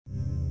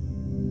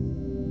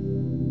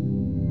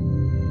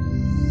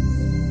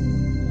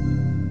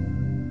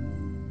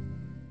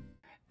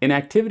In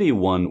Activity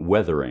 1,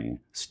 Weathering,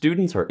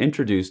 students are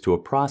introduced to a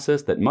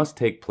process that must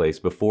take place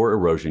before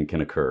erosion can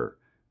occur: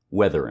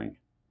 weathering.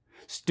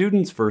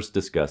 Students first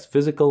discuss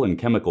physical and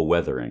chemical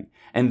weathering,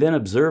 and then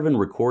observe and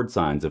record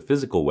signs of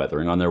physical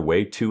weathering on their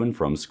way to and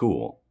from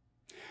school.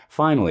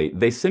 Finally,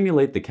 they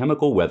simulate the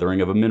chemical weathering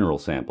of a mineral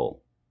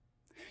sample.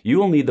 You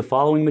will need the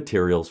following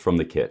materials from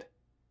the kit: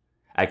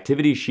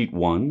 Activity Sheet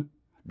 1,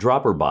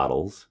 dropper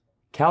bottles,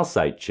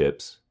 calcite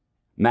chips,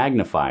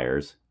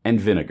 magnifiers, and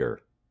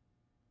vinegar.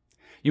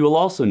 You will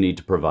also need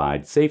to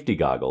provide safety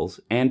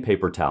goggles and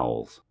paper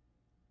towels.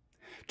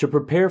 To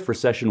prepare for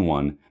Session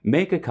 1,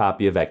 make a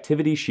copy of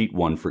Activity Sheet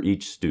 1 for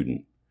each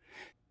student.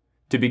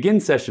 To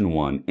begin Session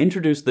 1,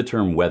 introduce the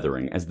term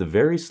weathering as the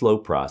very slow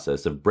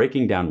process of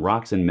breaking down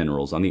rocks and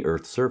minerals on the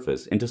Earth's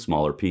surface into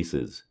smaller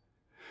pieces.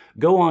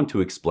 Go on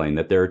to explain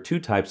that there are two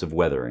types of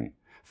weathering: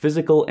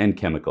 physical and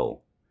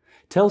chemical.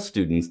 Tell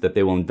students that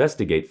they will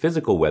investigate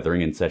physical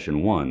weathering in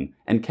Session 1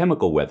 and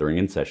chemical weathering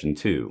in Session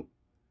 2.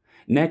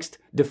 Next,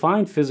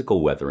 define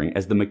physical weathering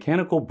as the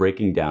mechanical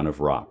breaking down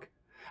of rock.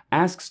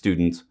 Ask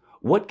students,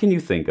 what can you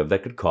think of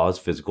that could cause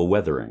physical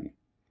weathering?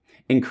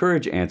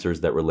 Encourage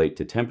answers that relate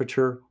to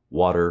temperature,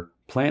 water,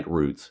 plant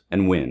roots,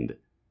 and wind.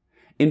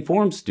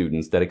 Inform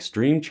students that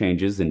extreme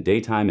changes in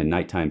daytime and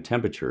nighttime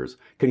temperatures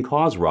can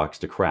cause rocks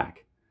to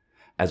crack.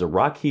 As a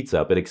rock heats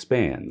up, it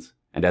expands,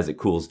 and as it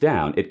cools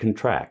down, it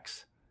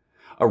contracts.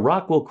 A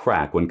rock will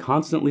crack when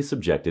constantly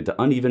subjected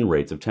to uneven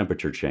rates of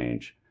temperature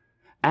change.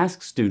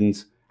 Ask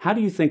students, how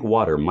do you think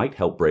water might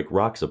help break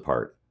rocks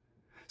apart?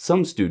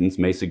 Some students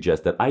may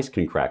suggest that ice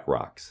can crack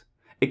rocks.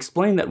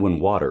 Explain that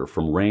when water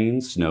from rain,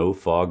 snow,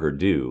 fog, or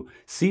dew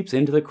seeps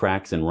into the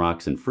cracks in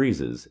rocks and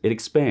freezes, it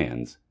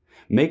expands,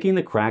 making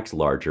the cracks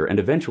larger and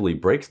eventually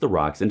breaks the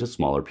rocks into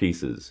smaller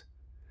pieces.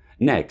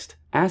 Next,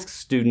 ask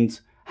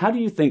students, how do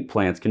you think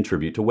plants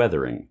contribute to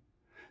weathering?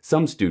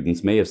 Some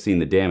students may have seen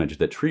the damage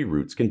that tree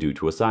roots can do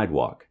to a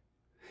sidewalk.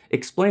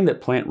 Explain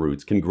that plant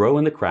roots can grow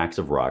in the cracks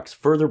of rocks,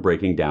 further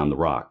breaking down the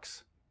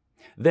rocks.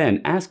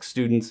 Then ask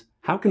students,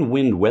 how can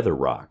wind weather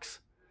rocks?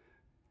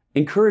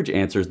 Encourage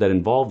answers that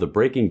involve the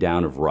breaking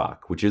down of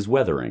rock, which is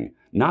weathering,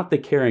 not the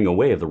carrying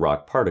away of the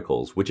rock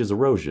particles, which is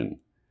erosion.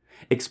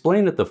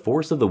 Explain that the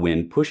force of the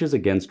wind pushes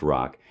against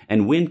rock,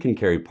 and wind can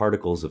carry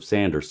particles of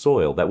sand or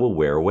soil that will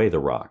wear away the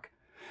rock.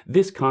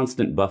 This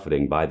constant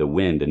buffeting by the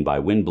wind and by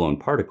wind-blown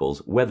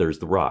particles weathers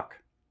the rock.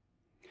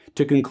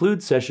 To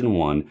conclude Session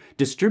 1,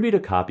 distribute a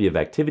copy of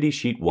Activity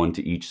Sheet 1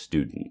 to each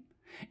student.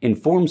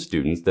 Inform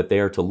students that they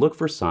are to look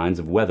for signs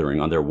of weathering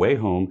on their way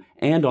home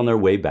and on their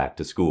way back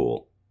to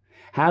school.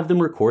 Have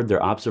them record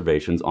their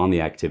observations on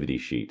the activity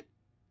sheet.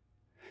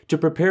 To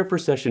prepare for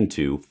Session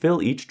 2,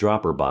 fill each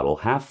dropper bottle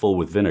half full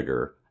with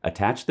vinegar,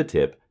 attach the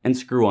tip, and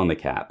screw on the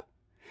cap.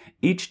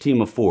 Each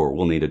team of 4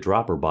 will need a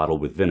dropper bottle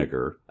with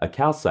vinegar, a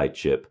calcite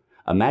chip,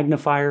 a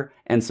magnifier,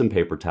 and some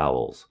paper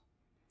towels.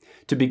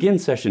 To begin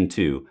Session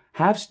 2,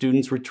 have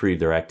students retrieve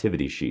their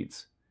activity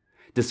sheets.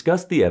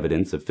 Discuss the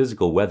evidence of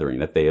physical weathering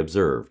that they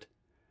observed.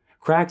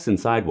 Cracks in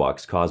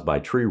sidewalks caused by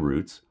tree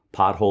roots,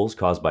 potholes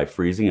caused by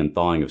freezing and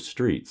thawing of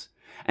streets,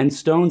 and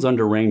stones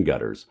under rain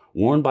gutters,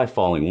 worn by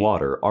falling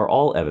water, are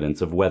all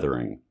evidence of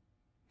weathering.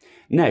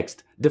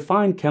 Next,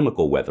 define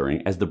chemical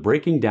weathering as the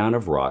breaking down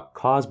of rock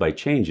caused by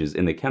changes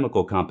in the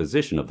chemical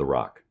composition of the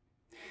rock.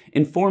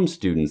 Inform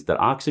students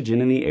that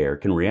oxygen in the air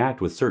can react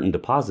with certain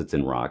deposits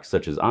in rocks,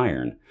 such as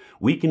iron,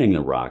 weakening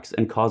the rocks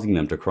and causing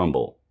them to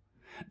crumble.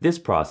 This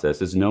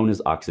process is known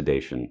as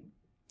oxidation.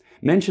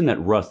 Mention that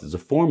rust is a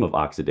form of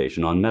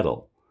oxidation on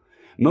metal.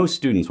 Most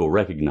students will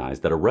recognize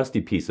that a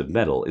rusty piece of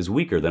metal is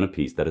weaker than a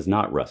piece that is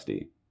not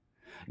rusty.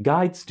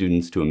 Guide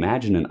students to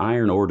imagine an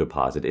iron ore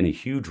deposit in a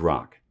huge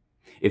rock.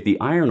 If the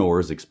iron ore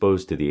is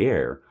exposed to the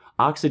air,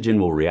 oxygen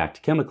will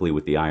react chemically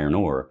with the iron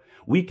ore,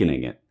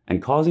 weakening it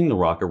and causing the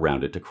rock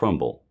around it to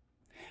crumble.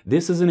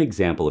 This is an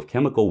example of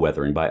chemical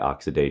weathering by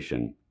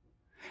oxidation.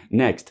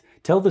 Next,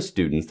 tell the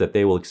students that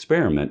they will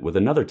experiment with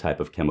another type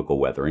of chemical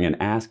weathering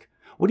and ask,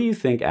 what do you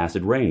think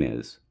acid rain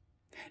is?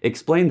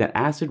 Explain that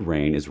acid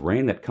rain is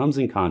rain that comes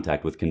in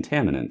contact with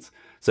contaminants,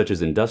 such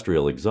as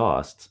industrial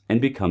exhausts,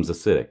 and becomes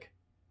acidic.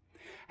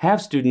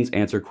 Have students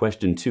answer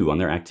Question 2 on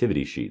their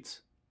activity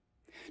sheets.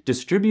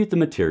 Distribute the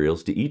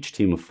materials to each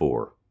team of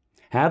 4.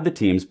 Have the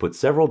teams put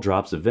several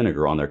drops of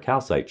vinegar on their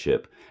calcite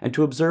chip and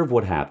to observe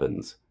what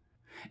happens.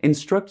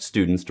 Instruct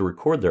students to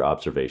record their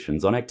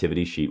observations on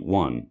Activity Sheet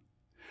 1.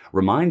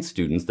 Remind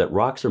students that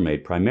rocks are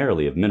made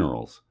primarily of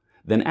minerals.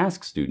 Then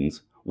ask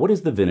students, what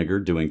is the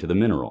vinegar doing to the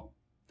mineral?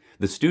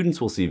 The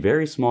students will see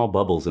very small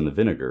bubbles in the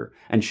vinegar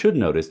and should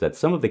notice that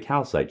some of the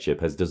calcite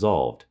chip has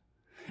dissolved.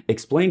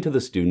 Explain to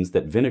the students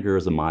that vinegar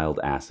is a mild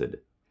acid.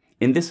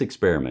 In this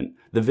experiment,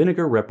 the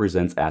vinegar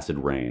represents acid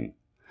rain.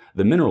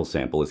 The mineral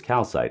sample is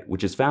calcite,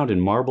 which is found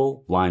in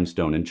marble,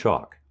 limestone, and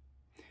chalk.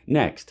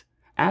 Next,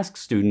 ask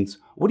students,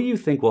 what do you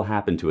think will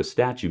happen to a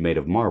statue made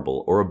of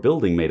marble or a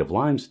building made of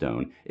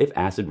limestone if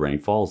acid rain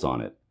falls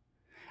on it?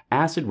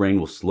 Acid rain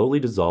will slowly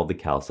dissolve the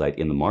calcite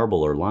in the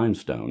marble or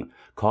limestone,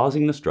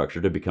 causing the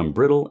structure to become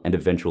brittle and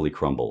eventually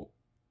crumble.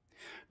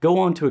 Go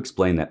on to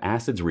explain that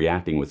acids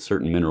reacting with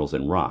certain minerals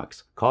in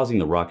rocks, causing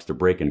the rocks to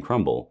break and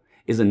crumble,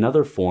 is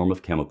another form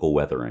of chemical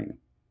weathering.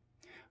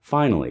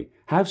 Finally,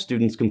 have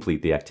students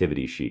complete the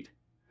activity sheet.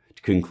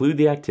 To conclude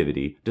the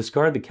activity,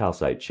 discard the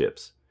calcite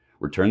chips.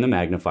 Return the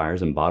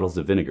magnifiers and bottles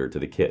of vinegar to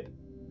the kit.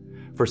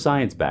 For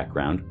science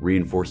background,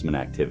 reinforcement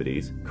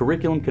activities,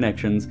 curriculum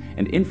connections,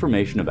 and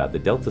information about the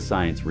Delta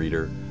Science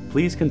Reader,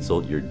 please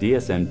consult your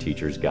DSM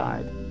Teacher's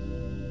Guide.